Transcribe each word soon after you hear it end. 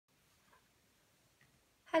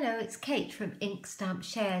Hello, it's Kate from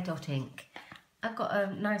Inkstampshare.ink. I've got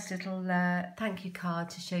a nice little thank you card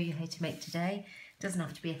to show you how to make today. It doesn't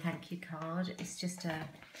have to be a thank you card, it's just a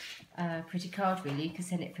pretty card really. You can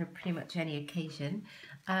send it for pretty much any occasion.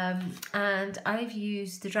 And I've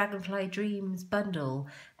used the Dragonfly Dreams bundle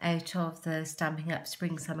out of the Stampin Up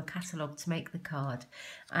Spring Summer catalogue to make the card.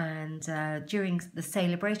 And during the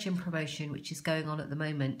Saleabration promotion, which is going on at the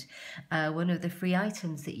moment, one of the free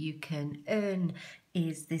items that you can earn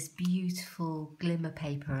is this beautiful glimmer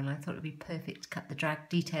paper, and I thought it would be perfect to cut the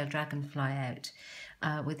Detailed Dragonfly out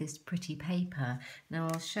with this pretty paper. Now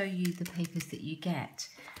I'll show you the papers that you get.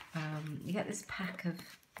 You get this pack of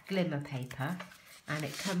glimmer paper, and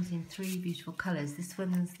it comes in three beautiful colours. This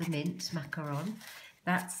one's the mint macaron,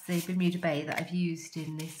 that's the Bermuda Bay that I've used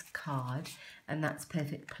in this card, and that's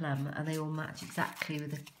Perfect Plum, and they all match exactly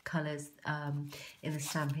with the colours in the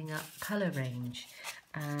Stampin' Up colour range.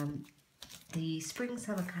 The Spring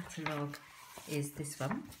Summer catalogue is this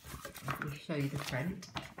one. Let me show you the front.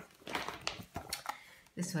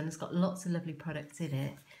 This one has got lots of lovely products in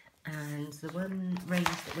it, and the one range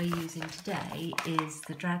that we're using today is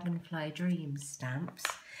the Dragonfly Dreams stamps,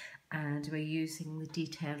 and we're using the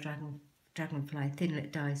Detailed Dragonfly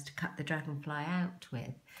Thinlit dies to cut the dragonfly out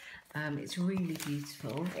with. It's really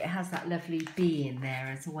beautiful. It has that lovely bee in there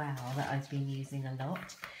as well that I've been using a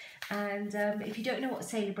lot. And if you don't know what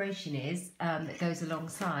Saleabration is, that goes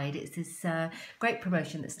alongside, it's this great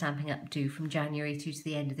promotion that Stampin' Up do from January through to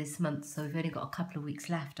the end of this month, so we've only got a couple of weeks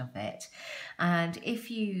left of it. And if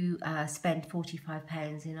you spend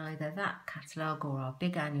 £45 in either that catalogue or our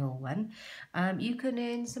big annual one, you can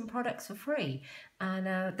earn some products for free.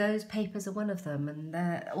 And those papers are one of them, and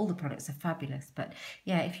all the products are fabulous. But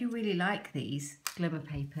yeah, if you really like these glimmer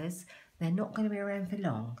papers, they're not going to be around for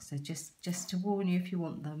long, so just to warn you, if you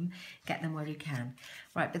want them, get them while you can.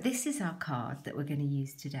 Right, but this is our card that we're going to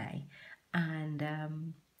use today,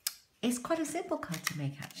 and it's quite a simple card to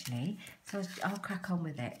make actually, so I'll crack on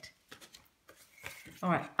with it.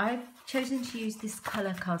 Alright, I've chosen to use this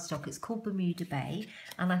colour cardstock. It's called Bermuda Bay,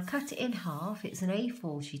 and I've cut it in half. It's an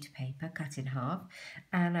A4 sheet of paper cut in half,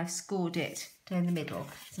 and I've scored it down the middle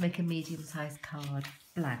to make a medium-sized card,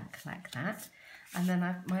 blank like that. And then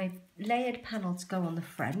my layered panel to go on the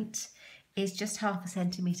front is just ½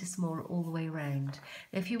 centimetre smaller all the way around.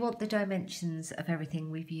 Now, if you want the dimensions of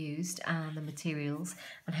everything we've used and the materials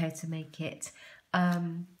and how to make it,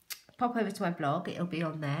 pop over to my blog, it'll be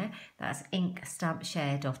on there. That's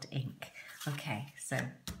Inkstampshare.ink. Okay, so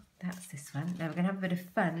that's this one. Now we're going to have a bit of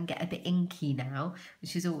fun and get a bit inky now,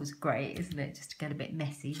 which is always great, isn't it? Just to get a bit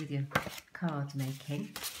messy with your card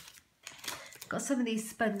making. Got some of these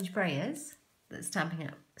sponge brayers that Stampin'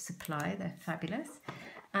 Up supply, they're fabulous.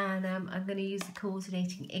 And I'm going to use the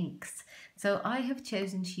coordinating inks. So I have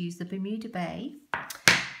chosen to use the Bermuda Bay,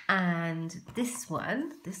 and this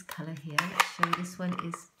one, this colour here, let's show you, this one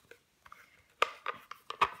is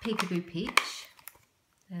Peekaboo Peach.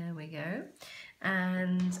 There we go.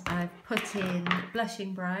 And I've put in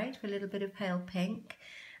Blushing Bride for a little bit of pale pink.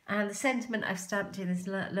 And the sentiment I've stamped in this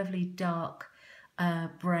lovely dark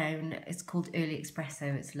brown. It's called Early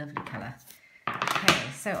Espresso. It's a lovely colour.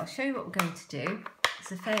 Okay, so I'll show you what we're going to do.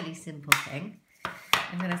 It's a fairly simple thing.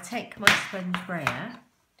 I'm going to take my sponge brayer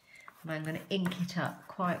and I'm going to ink it up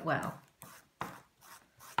quite well.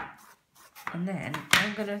 And then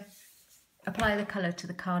I'm going to apply the colour to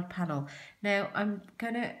the card panel. Now I'm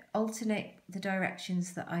going to alternate the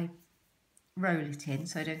directions that I roll it in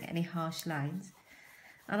so I don't get any harsh lines.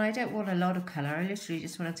 And I don't want a lot of colour, I literally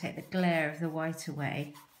just want to take the glare of the white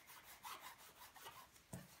away.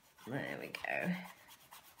 There we go.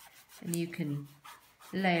 And you can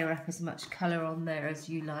layer up as much colour on there as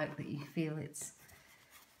you like, that you feel it's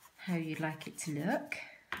how you'd like it to look.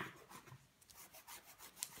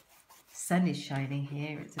 Sun is shining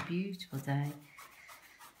here, it's a beautiful day.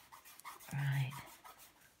 Right.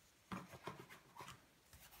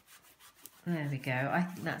 There we go. I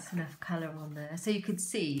think that's enough colour on there. So you could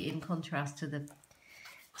see, in contrast to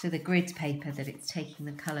the grid paper, that it's taking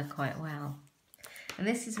the colour quite well. And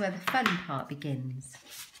this is where the fun part begins.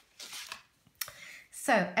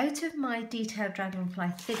 So out of my Detailed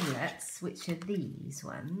Dragonfly Thinlits, which are these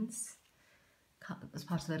ones, cut as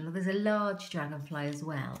part of the, there's a large dragonfly as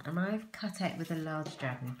well, and I've cut out with a large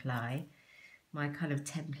dragonfly my kind of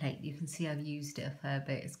template. You can see I've used it a fair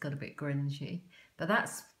bit, it's got a bit grungy, but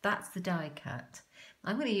that's the die cut.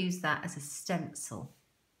 I'm going to use that as a stencil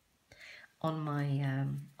on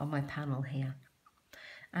my panel here.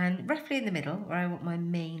 And roughly in the middle, where I want my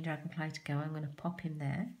main dragonfly to go, I'm going to pop him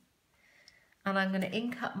there. And I'm going to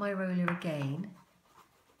ink up my roller again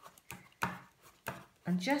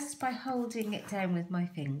And just by holding it down with my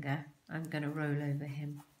finger, I'm going to roll over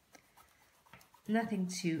him. Nothing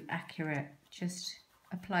too accurate, just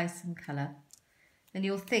apply some colour. And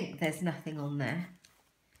you'll think there's nothing on there,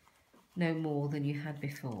 no more than you had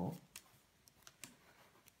before.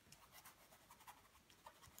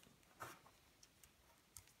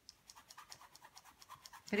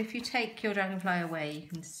 But if you take your dragonfly away, you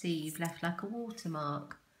can see you've left like a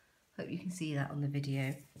watermark. Hope you can see that on the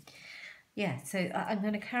video. Yeah, so I'm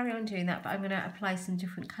going to carry on doing that, but I'm going to apply some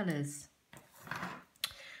different colours.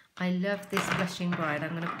 I love this Blushing Bride.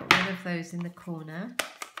 I'm going to put one of those in the corner.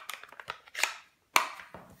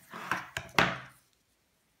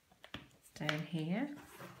 Down here.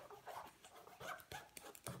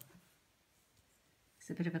 It's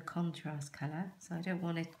a bit of a contrast colour, so I don't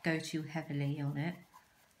want to go too heavily on it.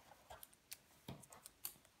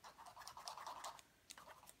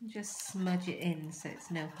 Just smudge it in so it's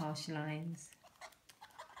no harsh lines.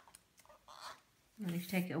 And if you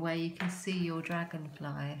take it away, you can see your dragonfly.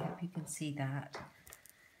 I hope you can see that.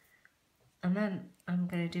 And then I'm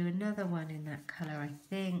going to do another one in that colour, I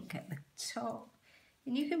think, at the top.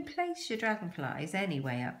 And you can place your dragonflies any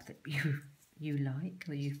way up that you like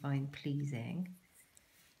or you find pleasing.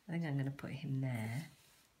 I think I'm going to put him there.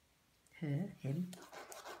 Him.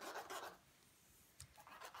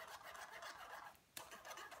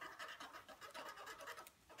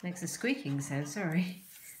 Makes a squeaking sound, sorry.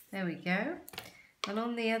 There we go. And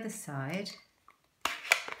on the other side,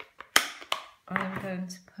 I'm going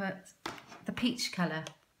to put the peach colour.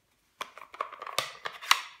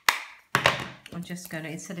 I'm just going to,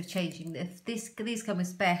 instead of changing, if these come with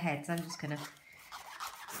spare heads, I'm just going to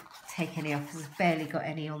take any off because I've barely got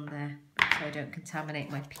any on there, so I don't contaminate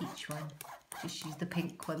my peach one. Just use the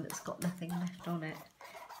pink one that's got nothing left on it.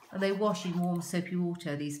 And they wash in warm soapy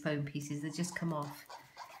water, these foam pieces, they just come off.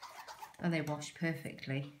 And they wash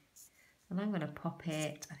perfectly. And I'm going to pop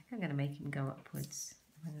it, I think I'm going to make him go upwards.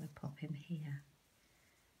 I'm going to pop him here.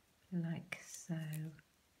 Like so,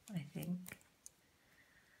 I think.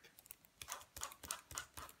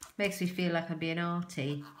 Makes me feel like I'm being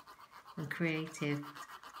arty and creative,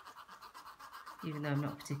 even though I'm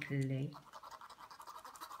not particularly.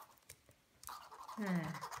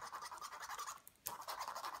 There.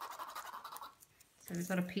 So we've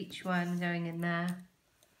got a peach one going in there.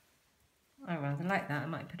 I rather like that. I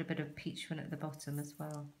might put a bit of peach one at the bottom as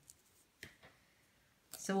well.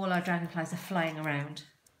 So all our dragonflies are flying around.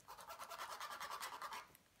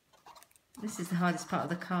 This is the hardest part of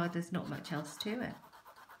the card. There's not much else to it.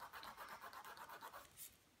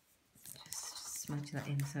 Just smudge that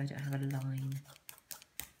in so I don't have a line.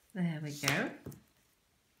 There we go.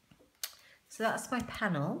 So that's my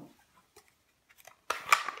panel.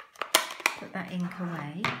 Put that ink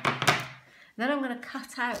away. Then I'm going to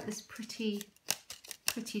cut out this pretty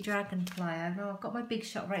dragonfly. I know I've got my Big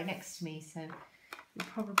Shot right next to me, so you'll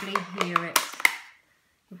probably hear it.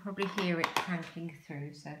 You'll probably hear it cranking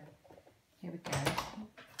through. So here we go.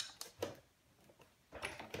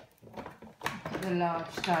 Put the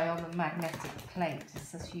large die on the magnetic plate. It's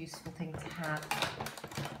such a useful thing to have.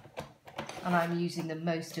 And I'm using the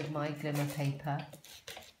most of my Glimmer paper.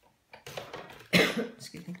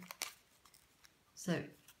 Excuse me. So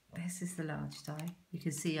this is the large die. You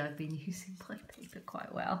can see I've been using my paper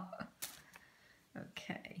quite well.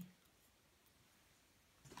 Okay.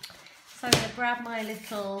 So I'm going to grab my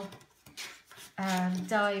little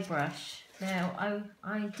die brush. Now,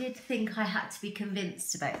 I did think I had to be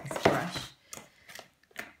convinced about this brush.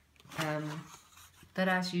 But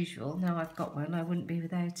as usual, now I've got one, I wouldn't be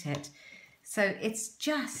without it. So it's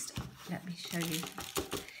just, let me show you.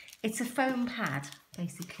 It's a foam pad,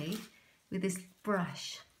 basically, with this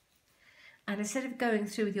brush. And instead of going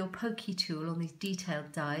through with your pokey tool on these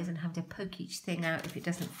detailed dies and having to poke each thing out if it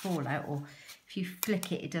doesn't fall out, or if you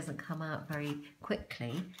flick it, it doesn't come out very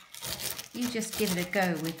quickly, you just give it a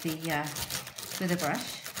go with the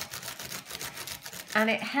brush. And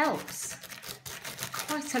it helps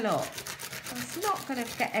quite a lot. It's not going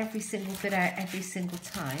to get every single bit out every single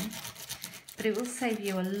time, but it will save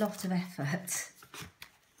you a lot of effort,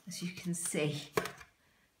 as you can see.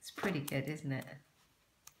 It's pretty good, isn't it?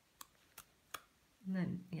 And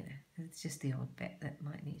then, you know, it's just the odd bit that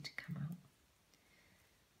might need to come out.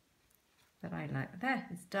 But I like, there,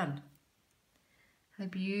 it's done. How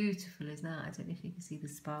beautiful is that? I don't know if you can see the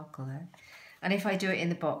sparkle there. And if I do it in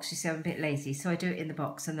the box, you see I'm a bit lazy, so I do it in the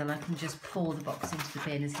box and then I can just pour the box into the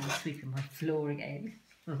bin instead of sweeping my floor again.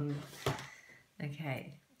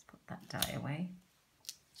 Okay, let's put that die away.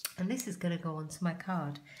 And this is going to go onto my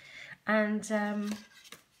card. And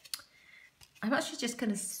I'm actually just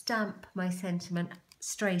going to stamp my sentiment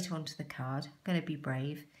straight onto the card. I'm going to be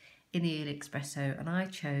brave in the Early Espresso, and I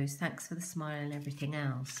chose Thanks for the Smile and Everything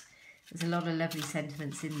Else. There's a lot of lovely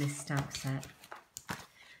sentiments in this stamp set.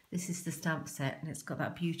 This is the stamp set, and it's got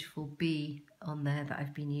that beautiful bee on there that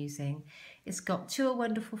I've been using. It's got To a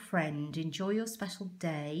Wonderful Friend, Enjoy Your Special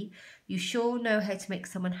Day, You Sure Know How to Make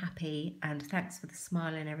Someone Happy, and Thanks for the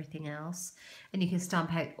Smile and Everything Else. And you can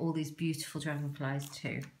stamp out all these beautiful dragonflies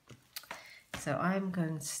too. So I'm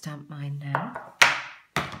going to stamp mine now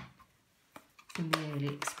in the Early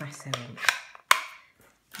Espresso ink.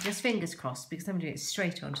 Just fingers crossed, because I'm doing it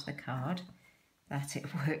straight onto the card, that it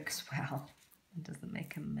works well and doesn't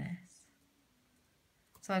make a mess.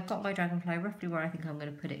 So I've got my dragonfly roughly where I think I'm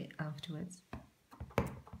going to put it afterwards.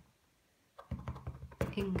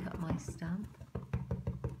 Ink up my stamp.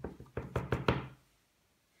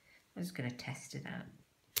 I'm just going to test it out.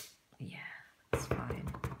 Yeah, that's fine.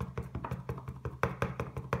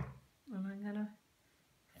 And I'm going to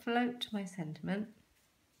float my sentiment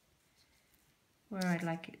where I'd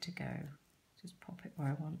like it to go. Just pop it where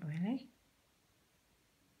I want, really.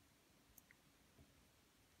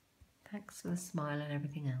 Thanks for the smile and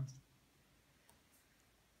everything else.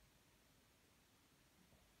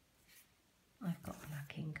 I've got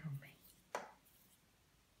black ink on me.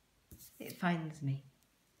 It finds me.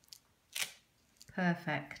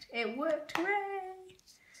 Perfect. It worked, hooray!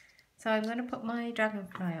 So I'm going to put my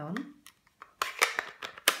dragonfly on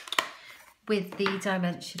with the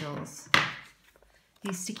dimensionals.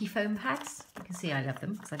 These sticky foam pads. You can see I love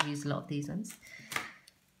them because I've used a lot of these ones.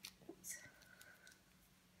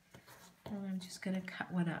 And I'm just going to cut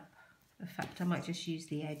one up. In fact, I might just use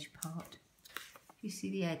the edge part. You see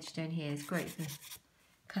the edge down here? It's great for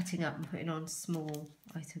cutting up and putting on small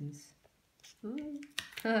items. Ooh.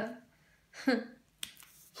 Now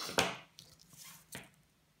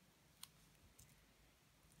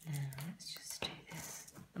let's just do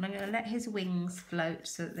this. And I'm going to let his wings float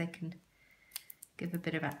so that they can give a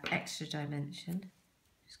bit of extra dimension.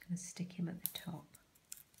 Just going to stick him at the top.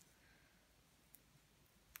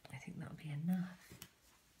 I think that'll be enough.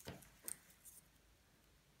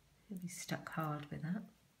 He'll be stuck hard with that.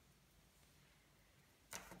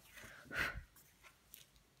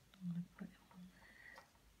 I'm going to put him on there.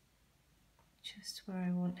 Just where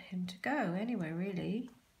I want him to go, anyway,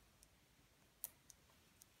 really.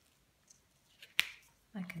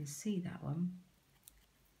 I can see that one.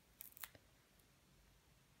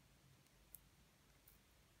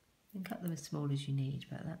 You can cut them as small as you need,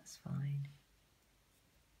 but that's fine.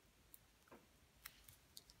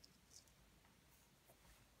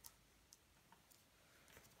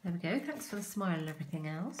 There we go, thanks for the smile and everything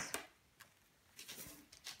else.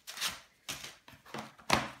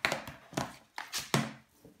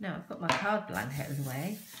 Now I've got my card blanket out of the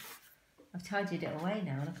way. I've tidied it away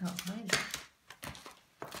now and I can't find it.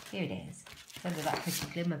 Here it is. It's under that pretty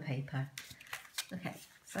glimmer paper. Okay,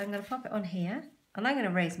 so I'm going to pop it on here. And I'm going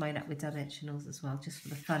to raise mine up with dimensionals as well, just for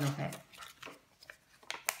the fun of it.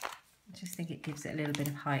 I just think it gives it a little bit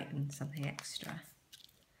of height and something extra.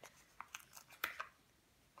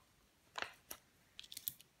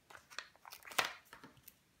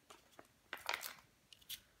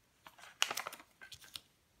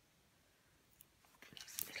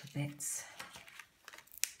 Bits.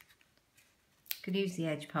 You could use the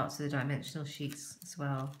edge parts of the dimensional sheets as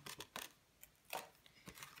well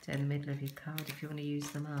to in the middle of your card if you want to use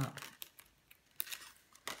them up.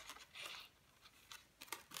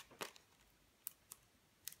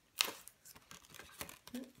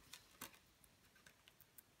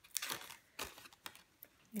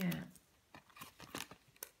 Yeah.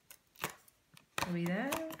 Are we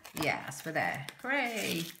there? Yes, we're there.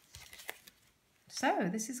 Hooray! So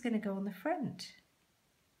this is going to go on the front.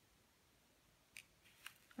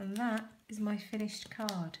 And that is my finished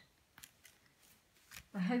card.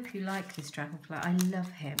 I hope you like this dragonfly. I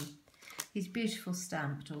love him. He's beautiful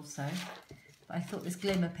stamped also. But I thought this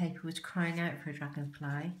glimmer paper was crying out for a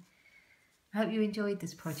dragonfly. I hope you enjoyed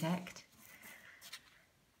this project.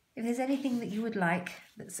 If there's anything that you would like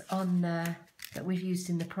that's on that we've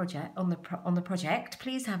used in the project on the project,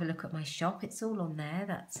 please have a look at my shop. It's all on there.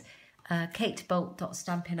 That's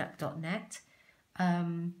katebolt.stampinup.net,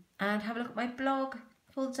 and have a look at my blog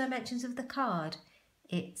for the dimensions of the card.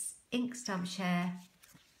 It's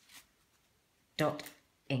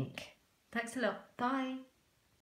Inkstampshare.ink. Thanks a lot. Bye.